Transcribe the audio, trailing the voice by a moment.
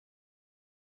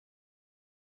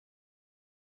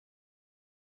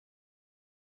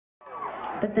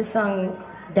but this song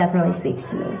definitely speaks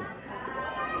to me.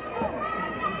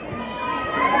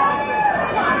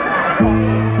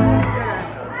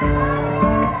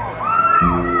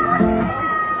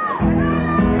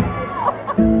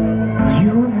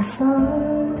 You were my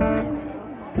sun,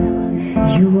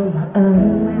 you were my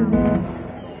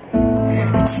earth,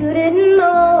 but you didn't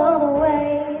know all the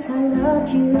ways I loved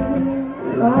you,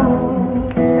 no.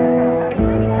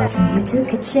 So you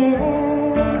took a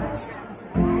chance,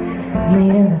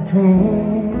 made other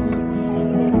plans,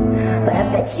 but I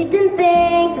bet you didn't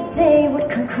think that they would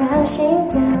come crashing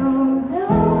down, no.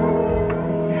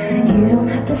 You don't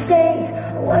have to say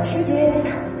what you did,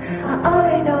 I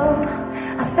already know.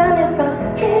 I found it from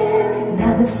him.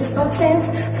 Now there's just no chance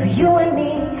for you and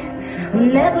me.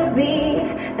 We'll never be,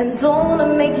 and don't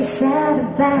wanna make you sad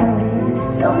about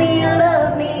it. Tell me you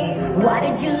love me, why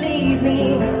did you leave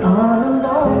me all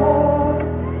alone?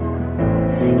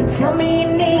 You tell me you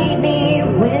need me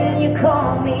when you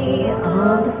call me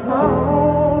on the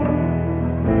phone.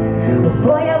 Well,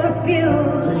 boy, I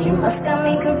refuse, you must got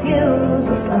me confused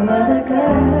with some other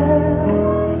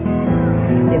girl.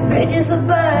 The bridges are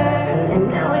burned, and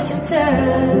now it's your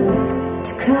turn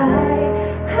to cry.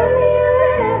 Cry me a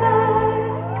river,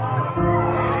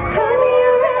 cry me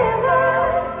a river,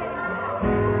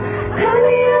 cry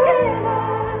me a river,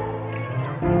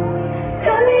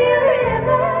 cry me a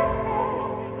river,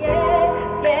 yeah,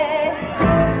 yeah.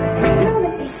 I know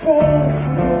that they say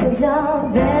some things are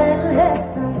better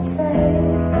left unsaid,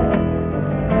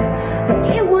 but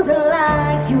it wasn't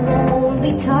like you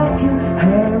only talked to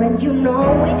her and you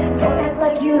know it. Don't act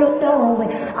like you don't know it.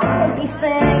 All of these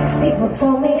things people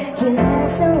told me, you're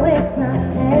messing with my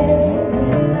head.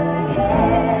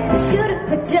 You should have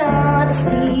picked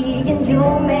honesty and you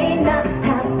may not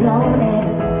have blown it.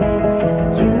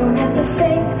 You don't have to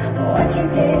say what you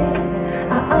did,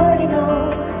 I already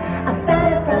know. I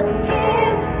found it from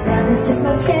him. Now there's just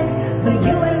no chance for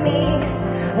you and me.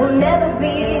 We'll never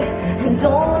be, and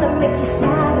don't wanna make you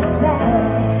sad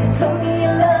about it. Tell me you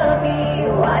love me,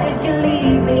 why did you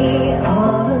leave me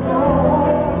all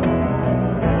alone?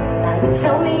 Now you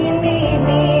tell me you need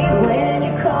me when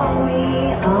you call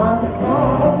me on the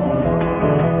phone.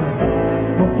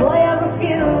 Well, boy, I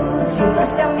refuse, you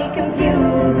must got me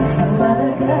confused with some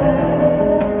other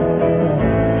girl.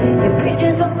 Your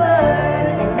bridges are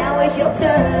burned, and now it's your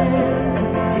turn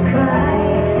to cry.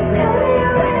 Cry me a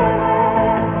river,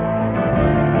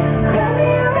 cry me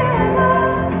a river,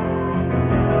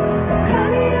 cry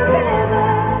me a river,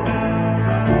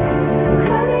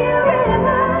 cry me a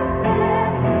river,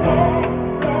 yeah,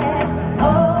 yeah. Oh,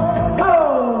 oh,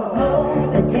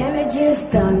 oh, the damage is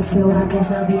done, so I guess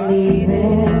I'll be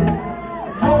leaving.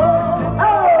 Oh,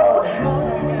 oh,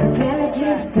 the damage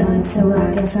is done, so I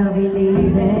guess I'll be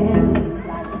leaving.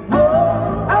 Oh,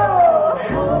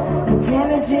 oh, the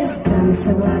damage is done,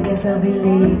 so I guess I'll be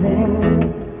leaving.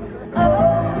 Oh,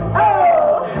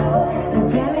 oh, the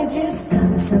damage is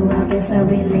done, so I guess I'll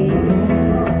be leaving.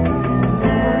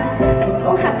 You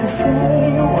don't have to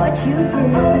say what you did,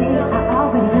 I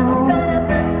already know.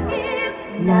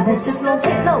 Now there's just no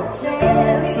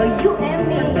chance for you and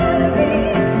me.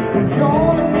 And don't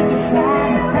wanna make you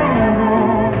sad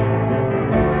about it.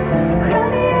 Cry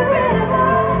me a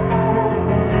river,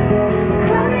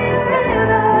 cry me a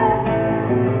river,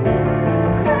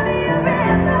 cry me a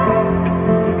river.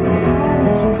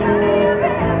 Just cry me a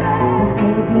river,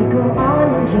 baby, go on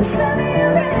and just cry me a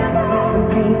river,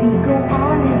 baby, go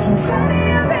on and just cry me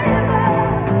a river,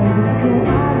 baby, go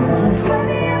on and just cry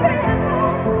me a river.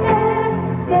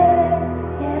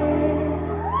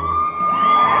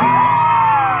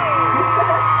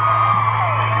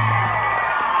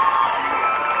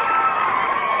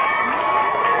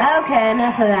 Okay,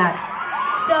 enough of that.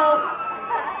 So,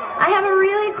 I have a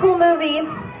really cool movie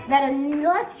that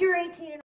unless you're 18